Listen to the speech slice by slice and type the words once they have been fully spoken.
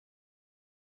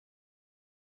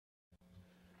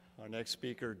Our next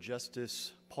speaker,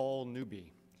 Justice Paul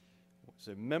Newby, was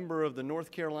a member of the North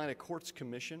Carolina Courts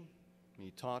Commission. He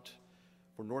taught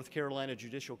for North Carolina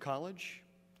Judicial College,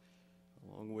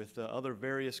 along with other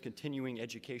various continuing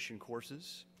education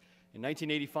courses. In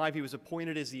 1985, he was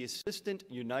appointed as the Assistant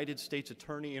United States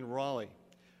Attorney in Raleigh,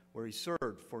 where he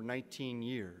served for 19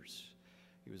 years.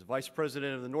 He was Vice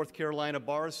President of the North Carolina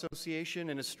Bar Association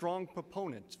and a strong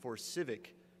proponent for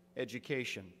civic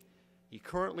education. He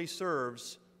currently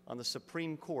serves on the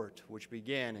Supreme Court, which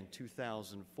began in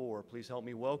 2004. Please help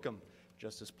me welcome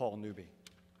Justice Paul Newby.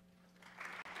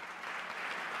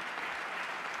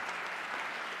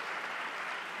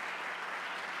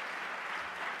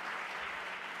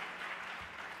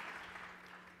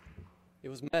 It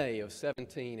was May of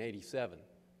 1787.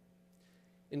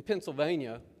 In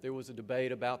Pennsylvania, there was a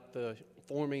debate about the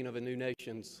forming of a new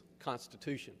nation's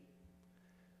constitution.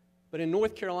 But in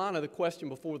North Carolina, the question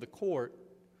before the court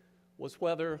was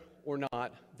whether or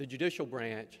not the judicial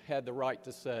branch had the right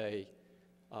to say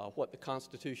what the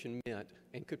Constitution meant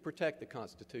and could protect the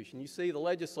Constitution. You see, the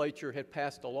legislature had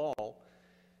passed a law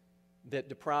that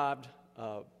deprived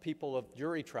people of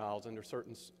jury trials under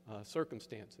certain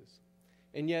circumstances.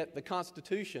 And yet the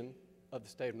Constitution of the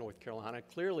state of North Carolina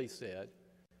clearly said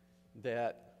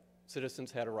that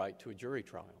citizens had a right to a jury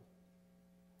trial.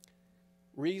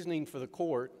 Reasoning for the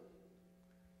court,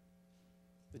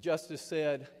 the justice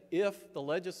said, if the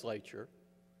legislature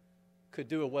could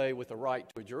do away with the right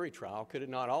to a jury trial, could it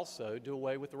not also do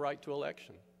away with the right to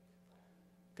election?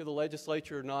 Could the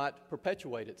legislature not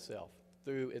perpetuate itself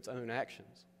through its own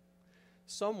actions?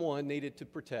 Someone needed to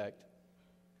protect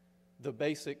the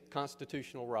basic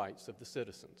constitutional rights of the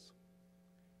citizens.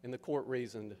 And the court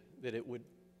reasoned that it would,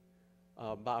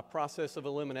 by a process of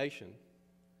elimination,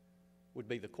 would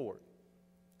be the court.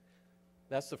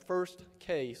 That's the first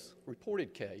case,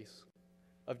 reported case,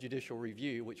 of judicial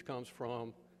review, which comes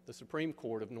from the Supreme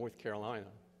Court of North Carolina,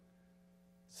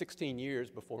 16 years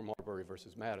before Marbury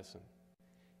versus Madison.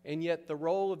 And yet the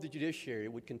role of the judiciary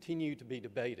would continue to be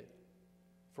debated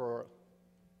for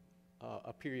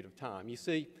a period of time. You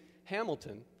see,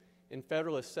 Hamilton, in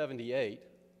Federalist 78,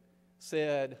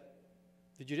 said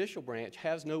the judicial branch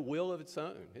has no will of its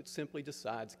own. It simply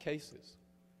decides cases.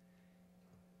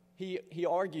 He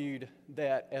argued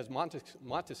that, as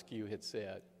Montesquieu had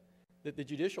said, that the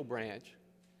judicial branch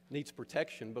needs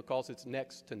protection because it's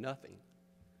next to nothing.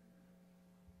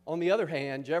 On the other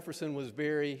hand, Jefferson was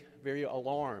very, very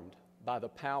alarmed by the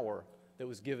power that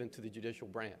was given to the judicial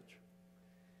branch.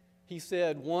 He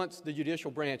said once the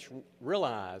judicial branch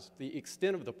realized the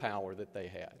extent of the power that they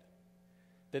had,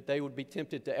 that they would be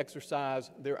tempted to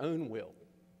exercise their own will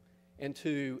and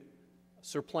to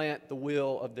supplant the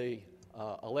will of the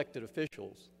elected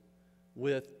officials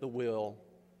with the will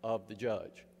of the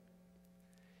judge.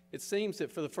 It seems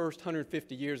that for the first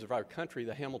 150 years of our country,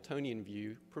 the Hamiltonian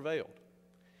view prevailed.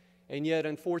 And yet,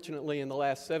 unfortunately, in the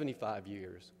last 75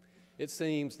 years, it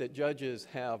seems that judges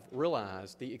have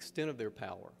realized the extent of their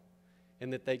power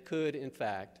and that they could, in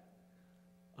fact,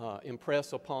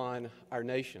 impress upon our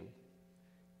nation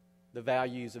the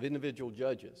values of individual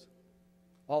judges,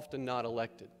 often not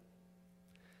elected.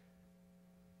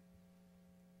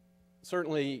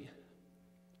 Certainly,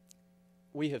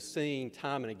 we have seen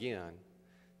time and again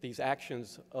these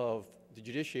actions of the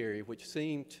judiciary which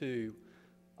seem to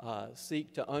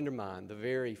seek to undermine the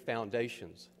very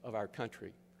foundations of our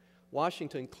country.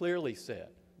 Washington clearly said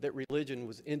that religion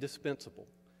was indispensable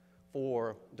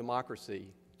for democracy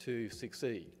to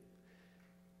succeed.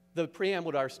 The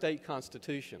preamble to our state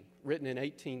constitution, written in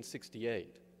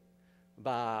 1868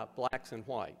 by blacks and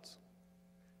whites,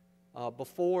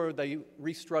 before they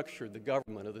restructured the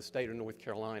government of the state of North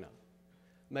Carolina,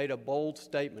 made a bold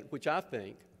statement which I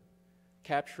think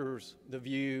captures the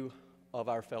view of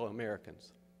our fellow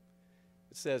Americans.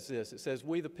 It says this, it says,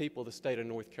 "We the people of the state of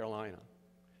North Carolina,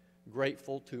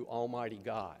 grateful to Almighty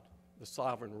God, the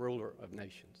sovereign ruler of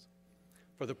nations,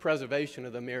 for the preservation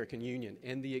of the American Union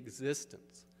and the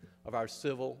existence of our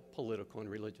civil, political, and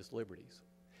religious liberties,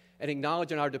 and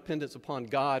acknowledging our dependence upon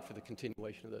God for the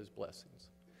continuation of those blessings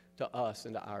to us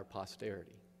and to our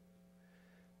posterity."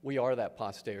 We are that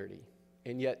posterity,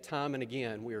 and yet time and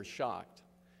again we are shocked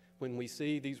when we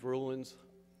see these rulings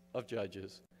of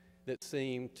judges that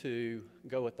seem to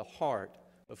go at the heart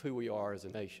of who we are as a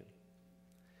nation.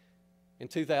 In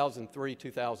 2003,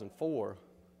 2004,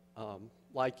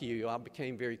 like you, I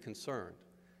became very concerned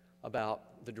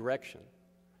about the direction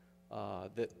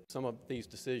that some of these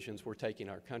decisions were taking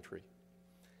our country.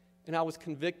 And I was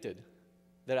convicted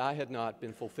that I had not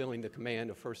been fulfilling the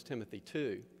command of 1 Timothy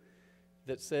 2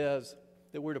 that says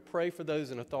that we're to pray for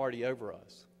those in authority over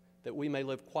us, that we may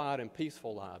live quiet and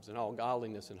peaceful lives in all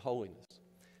godliness and holiness.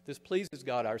 This pleases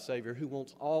God our Savior, who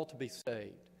wants all to be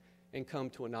saved and come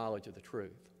to a knowledge of the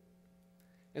truth.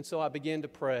 And so I began to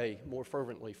pray more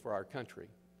fervently for our country.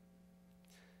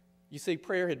 You see,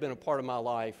 prayer had been a part of my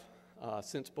life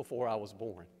since before I was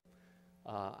born.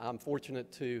 I'm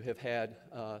fortunate to have had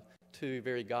two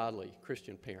very godly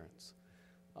Christian parents,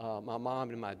 my mom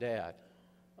and my dad.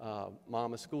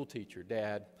 Mom, a school teacher,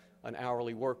 dad, an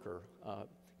hourly worker,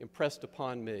 impressed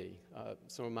upon me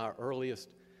some of my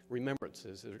earliest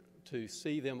remembrances to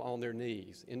see them on their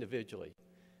knees individually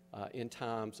in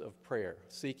times of prayer,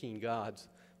 seeking God's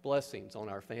blessings on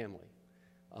our family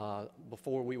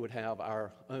before we would have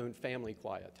our own family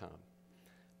quiet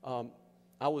time.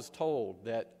 I was told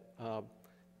that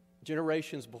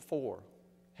generations before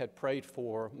had prayed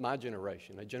for my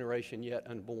generation, a generation yet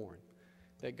unborn,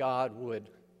 that God would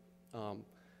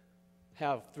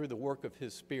have, through the work of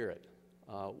His Spirit,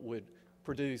 would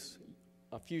produce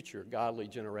a future godly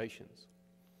generations.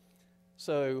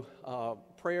 So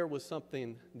prayer was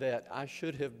something that I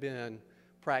should have been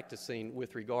practicing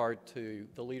with regard to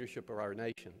the leadership of our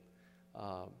nation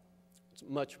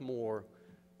much more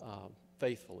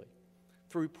faithfully.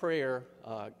 Through prayer,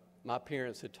 my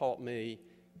parents had taught me,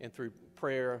 and through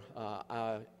prayer,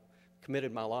 I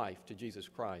committed my life to Jesus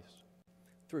Christ.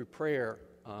 Through prayer,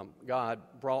 God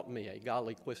brought me a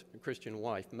godly Christian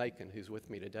wife, Macon, who's with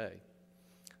me today.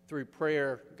 Through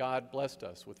prayer, God blessed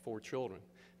us with 4 children.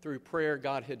 Through prayer,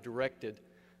 God had directed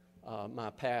my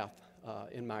path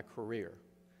in my career.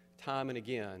 Time and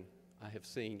again, I have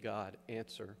seen God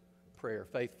answer prayer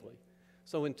faithfully.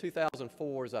 So in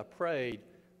 2004, as I prayed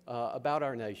about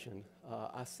our nation,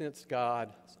 I sensed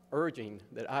God urging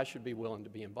that I should be willing to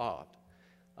be involved.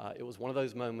 It was one of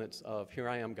those moments of, here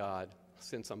I am, God,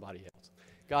 send somebody else.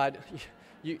 God,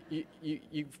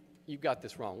 you've got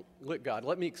this wrong. Look, God,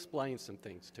 let me explain some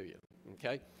things to you,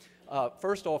 okay?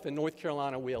 First off, in North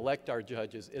Carolina, we elect our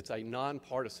judges. It's a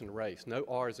nonpartisan race, no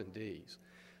R's and D's.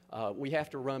 We have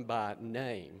to run by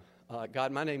name.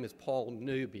 God, my name is Paul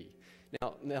Newby.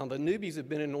 Now, the Newbys have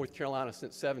been in North Carolina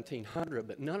since 1700,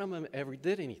 but none of them ever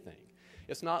did anything.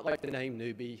 It's not like the name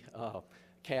Newby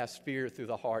cast fear through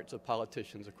the hearts of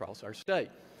politicians across our state.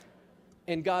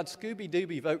 And God's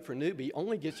Scooby-Dooby vote for Newby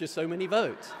only gets you so many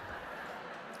votes.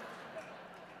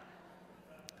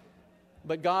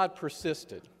 But God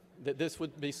persisted that this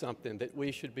would be something that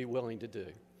we should be willing to do.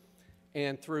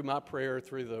 And through my prayer,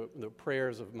 through the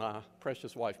prayers of my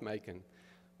precious wife, Macon,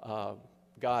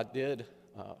 God did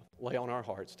lay on our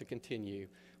hearts to continue.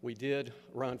 We did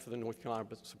run for the North Carolina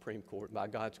Supreme Court. By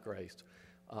God's grace,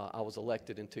 I was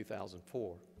elected in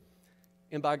 2004.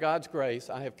 And by God's grace,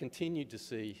 I have continued to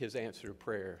see His answer to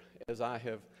prayer as I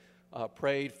have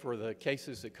prayed for the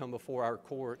cases that come before our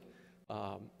court,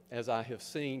 as I have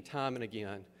seen time and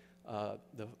again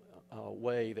the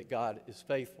way that God is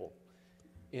faithful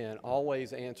in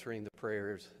always answering the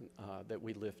prayers that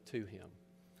we lift to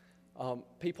Him.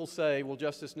 People say, well,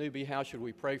 Justice Newby, how should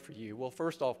we pray for you? Well,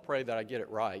 first off, pray that I get it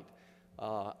right.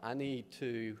 I need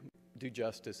to do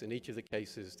justice in each of the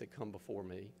cases that come before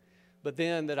me, but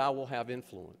then that I will have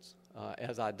influence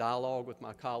as I dialogue with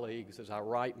my colleagues, as I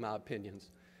write my opinions,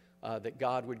 that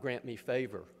God would grant me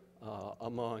favor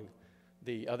among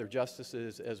the other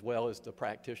justices as well as the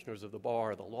practitioners of the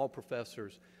bar, the law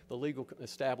professors, the legal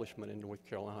establishment in North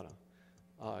Carolina.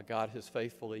 God has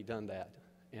faithfully done that,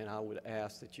 and I would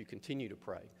ask that you continue to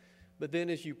pray. But then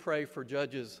as you pray for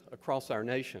judges across our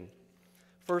nation,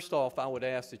 first off, I would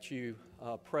ask that you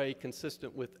pray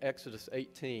consistent with Exodus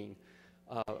 18,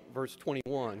 verse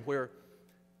 21, where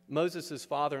Moses'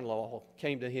 father-in-law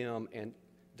came to him and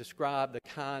described the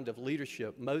kind of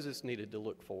leadership Moses needed to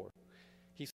look for.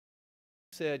 He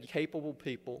said, capable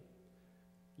people,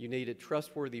 you needed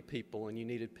trustworthy people, and you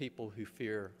needed people who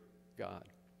fear God.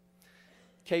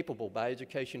 Capable by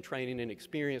education, training, and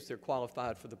experience, they're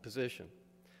qualified for the position.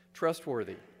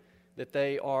 Trustworthy, that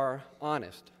they are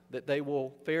honest, that they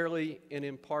will fairly and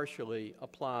impartially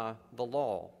apply the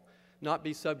law, not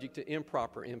be subject to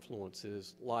improper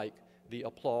influences like the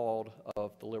applaud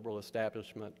of the liberal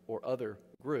establishment or other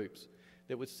groups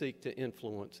that would seek to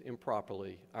influence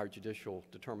improperly our judicial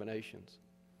determinations.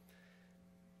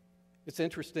 It's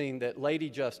interesting that Lady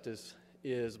Justice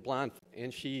is blind,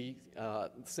 and she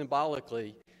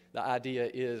symbolically, the idea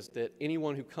is that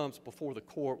anyone who comes before the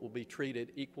court will be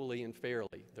treated equally and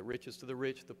fairly. The richest of the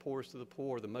rich, the poorest of the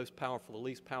poor, the most powerful, the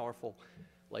least powerful.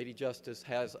 Lady Justice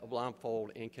has a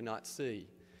blindfold and cannot see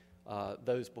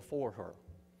those before her.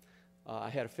 I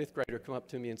had a 5th grader come up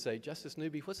to me and say, Justice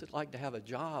Newby, what's it like to have a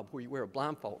job where you wear a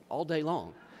blindfold all day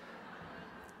long?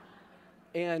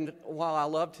 And while I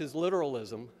loved his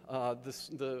literalism,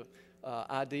 the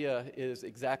idea is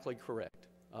exactly correct.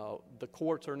 The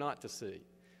courts are not to see.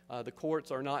 The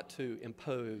courts are not to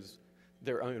impose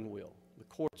their own will. The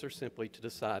courts are simply to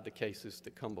decide the cases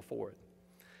that come before it.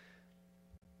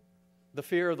 The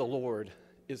fear of the Lord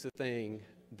is the thing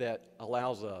that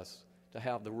allows us to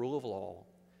have the rule of law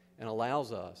and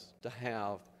allows us to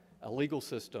have a legal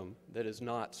system that is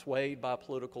not swayed by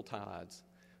political tides,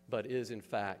 but is in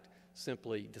fact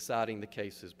simply deciding the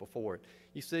cases before it.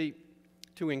 You see,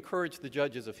 to encourage the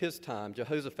judges of his time,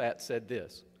 Jehoshaphat said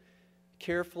this: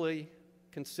 "Carefully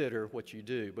consider what you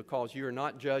do, because you are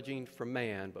not judging for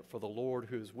man, but for the Lord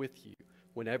who is with you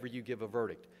whenever you give a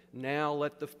verdict. Now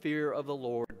let the fear of the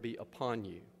Lord be upon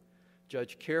you.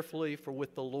 Judge carefully, for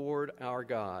with the Lord our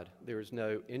God there is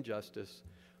no injustice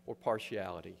or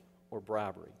partiality or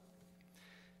bribery."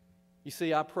 You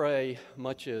see, I pray,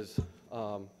 much as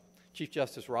Chief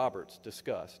Justice Roberts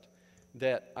discussed,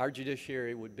 that our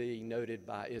judiciary would be noted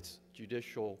by its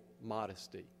judicial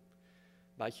modesty,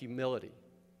 by humility,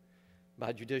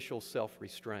 by judicial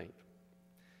self-restraint.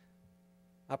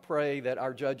 I pray that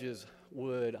our judges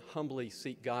would humbly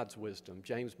seek God's wisdom.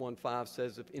 James 1:5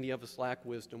 says, "If any of us lack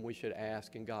wisdom, we should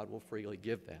ask, and God will freely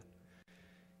give that."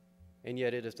 And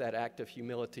yet it is that act of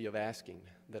humility of asking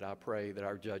that I pray that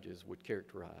our judges would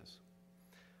characterize.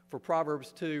 For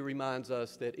Proverbs 2 reminds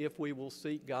us that if we will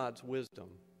seek God's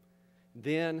wisdom,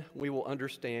 then we will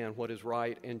understand what is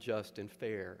right and just and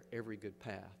fair, every good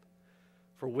path.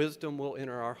 For wisdom will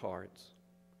enter our hearts,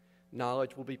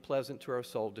 knowledge will be pleasant to our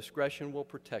soul, discretion will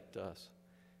protect us,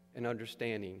 and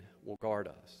understanding will guard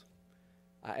us.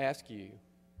 I ask you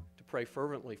to pray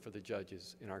fervently for the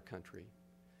judges in our country.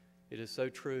 It is so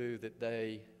true that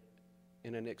they,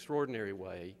 in an extraordinary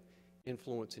way,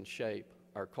 influence and shape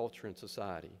our culture and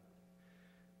society.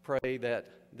 Pray that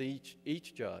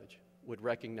each judge would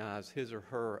recognize his or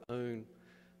her own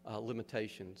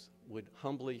limitations, would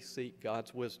humbly seek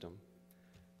God's wisdom.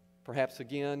 Perhaps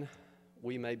again,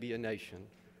 we may be a nation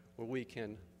where we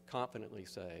can confidently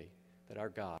say that our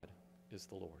God is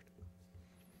the Lord.